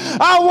wear it.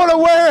 I want to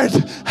wear it.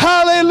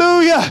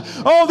 Hallelujah.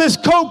 Oh, this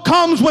coat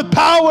comes with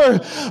power.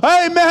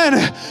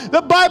 Amen.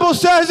 The Bible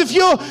says if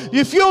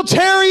you'll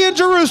tarry in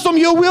Jerusalem,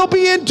 you will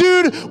be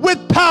endued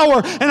with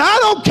power. And I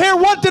don't care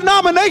what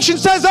denomination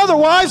says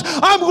otherwise.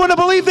 I'm going to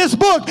believe this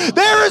book.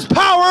 There is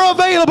power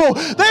available.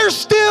 There's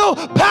still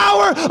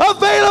power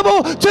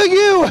available to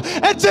you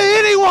and to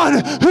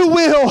anyone who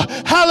will.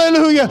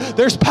 Hallelujah.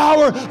 There's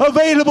power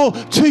available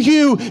to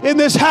you in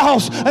this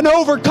house. An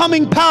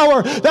overcoming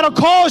power that'll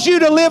cause you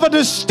to live a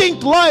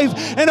distinct life,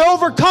 an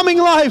overcoming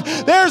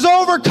life. There's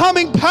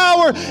overcoming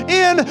power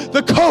in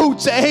the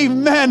coats.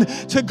 Amen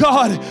to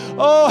God.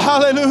 Oh,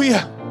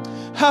 hallelujah.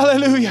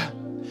 Hallelujah.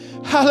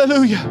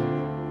 Hallelujah.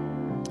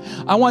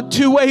 I want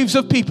two waves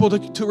of people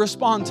to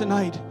respond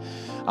tonight.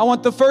 I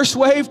want the first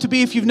wave to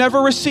be if you've never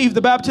received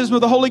the baptism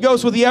of the Holy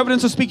Ghost with the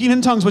evidence of speaking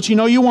in tongues, but you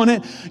know you want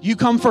it, you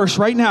come first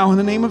right now in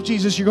the name of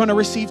Jesus. You're going to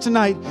receive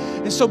tonight.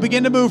 And so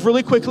begin to move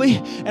really quickly.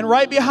 And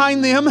right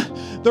behind them,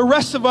 the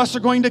rest of us are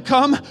going to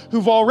come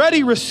who've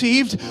already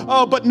received,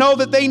 but know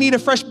that they need a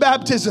fresh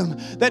baptism.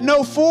 That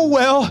know full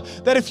well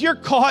that if you're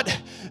caught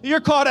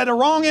at a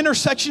wrong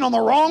intersection on the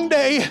wrong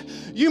day,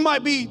 you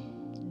might be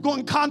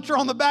going contra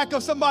on the back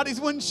of somebody's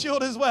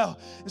windshield as well.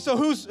 And so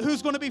who's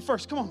going to be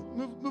first? Come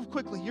on, move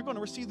quickly. You're going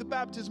to receive the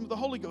baptism of the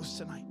Holy Ghost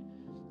tonight.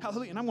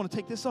 Hallelujah. And I'm going to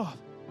take this off.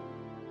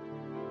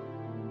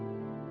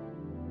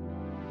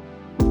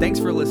 Thanks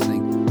for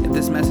listening. If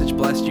this message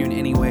blessed you in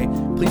any way,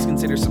 please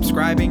consider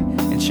subscribing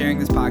and sharing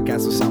this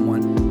podcast with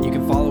someone. You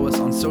can follow us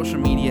on social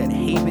media at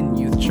Haven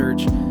Youth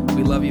Church.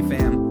 We love you,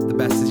 fam. The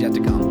best is yet to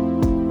come.